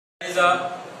Is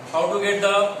how to get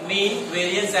the mean,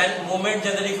 variance and moment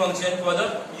generating function for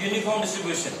the uniform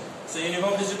distribution. So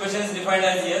uniform distribution is defined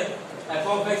as here f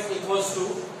of x equals to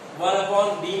 1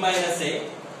 upon b minus a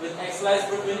with x lies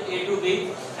between a to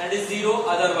b and is 0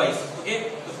 otherwise.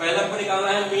 Okay, तो पहला हमको निकालना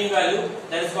है mean value,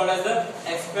 that is called as the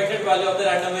expected value of the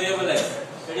random variable x.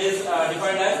 It is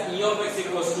defined as e of x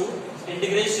equals to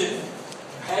integration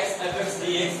x fx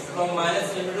dx from minus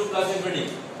infinity to plus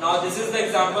infinity. Now this is the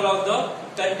example of the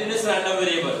continuous random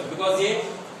variable because ये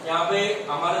यहाँ पे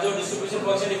हमारा जो distribution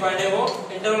function defined है वो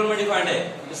interval में defined है,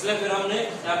 इसलिए फिर हमने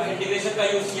यहाँ पे इंटीग्रेशन का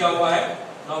यूज किया हुआ है.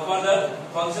 Now for the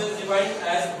function is defined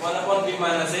as 1 upon b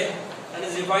minus a and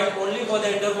is defined only for the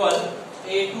interval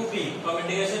a to b. तो हम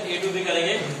इंटीग्रेशन a to b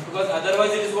करेंगे because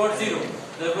otherwise it is what 0.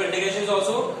 Therefore integration is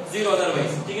also 0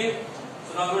 otherwise. ठीक है.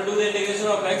 So now we will do the integration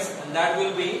of x and that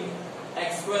will be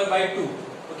x square by 2.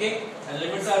 Okay, and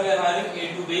limits are we are having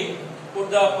a to b. Put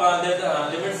the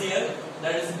limits here,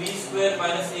 that is b square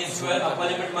minus a square, upper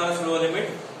limit minus lower limit.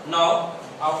 Now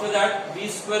after that b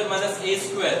square minus a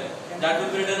square, that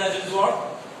will be written as is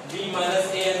what b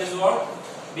minus a and is what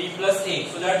b plus a,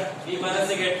 so that b minus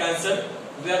a get cancelled.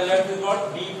 We are left with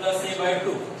what b plus a by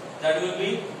 2, that will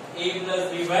be a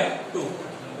plus b by 2.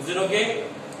 Is it okay?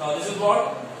 Now this is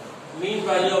what mean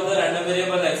value of the random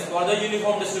variable x for the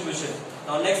uniform distribution.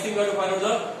 Now next thing we have to find out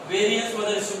the variance for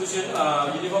the distribution,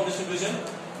 uniform distribution,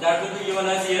 that will be given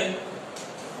as here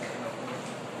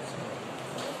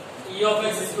e of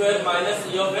x square minus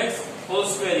e of x whole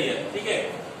square here. ठीक है.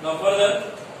 Now further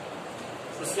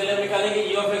उसके लिए हम निकालेंगे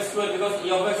e of x square because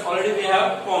e of x already we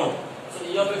have found. So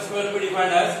e of x square will be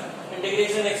defined as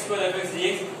integration x square fx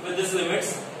dx with this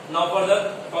limits. Now for the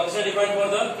function defined for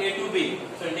the a to b,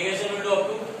 so integration will do up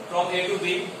to from a to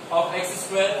b of x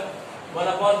square 1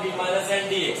 upon b minus n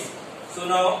dx. So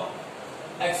now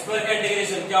x square का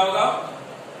integration क्या होगा?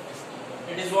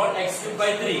 It is what x cube by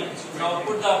 3. Now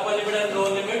put the upper limit and lower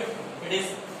limit. It is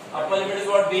upper limit is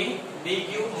what b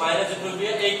cube minus it will be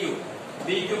a cube.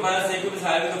 B cube minus a cube is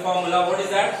having the formula. What is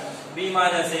that? B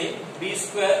minus a, b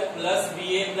square plus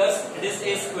ba plus it is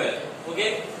a square.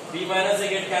 Okay, b minus a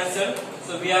get cancelled.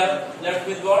 So we are left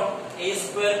with what? A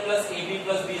square plus ab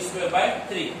plus b square by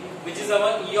 3, which is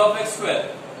our e of x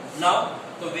square. Now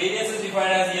the variance is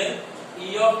defined as here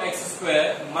e of x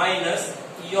square minus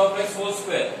e of x whole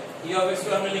square. e of x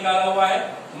square हमने निकाला हुआ है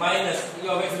minus e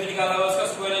of x भी निकाला हुआ है, उसका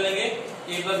square ले लेंगे.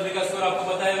 a plus b का स्क्वायर आपको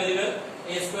पता है very well,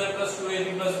 a square plus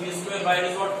 2ab plus b square by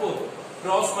is what 4.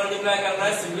 Cross multiply करना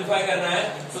है, सिंप्लीफाई करना है,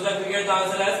 so that we get the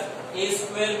answer as a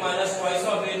square minus twice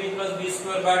of ab plus b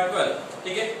square by 12.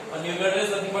 ठीक है. और numerator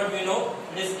is nothing but we know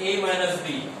it is a minus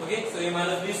b. Okay, so a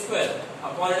minus b square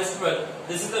upon it is 12.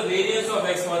 This is the variance of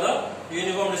x for the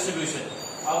uniform distribution.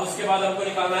 अब उसके बाद हमको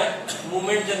निकालना है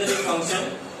moment generating function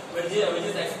which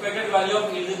is expected value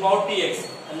of e to the power tx,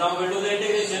 and now we will do the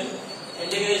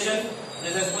integration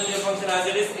this exponential function as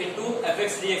it is into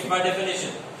fx dx by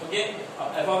definition. Okay,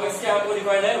 f of x क्या हमको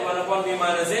defined है 1 upon b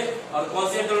minus a और कौन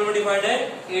से interval में defined है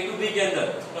a to b के अंदर.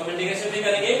 तो हम इंटीग्रेशन भी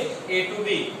करेंगे a to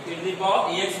b e to the power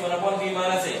ex 1 upon b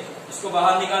minus a, इसको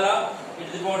बाहर निकाला, e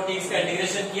to the power tx का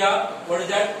इंटीग्रेशन किया. What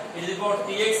is that? e to the power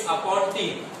tx upon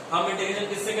t. हम इंटीग्रेशन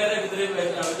किससे कर रहे हैं?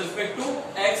 with respect to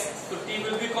x, तो t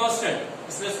will be constant,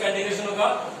 इसलिए इसका इंटीग्रेशन होगा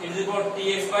e to the power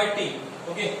tx by t.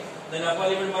 Okay, then upper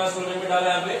limit minus lower limit डाला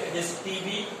यहाँ पे, it is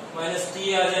tb minus ta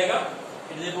आ जाएगा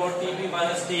e to the power tb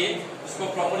minus ta. इसको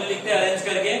properly लिखते हैं अरेंज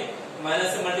करके,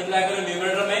 माइनस से मल्टीप्लाई करो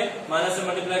न्यूमरेटर में, माइनस से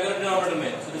मल्टीप्लाई करो डिनोमिनेटर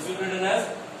में. So this will be written as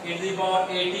e to the power at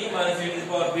minus e to the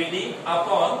power bt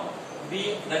upon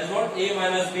b, that is what a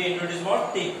minus b into it is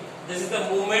what t. This is the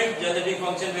moment generating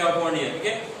function we have found here.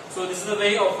 Okay, so this is the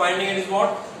way of finding it is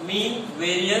what mean,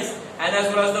 variance and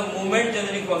as well as the moment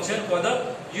generating function for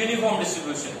the uniform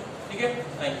distribution. Okay,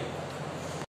 thank you.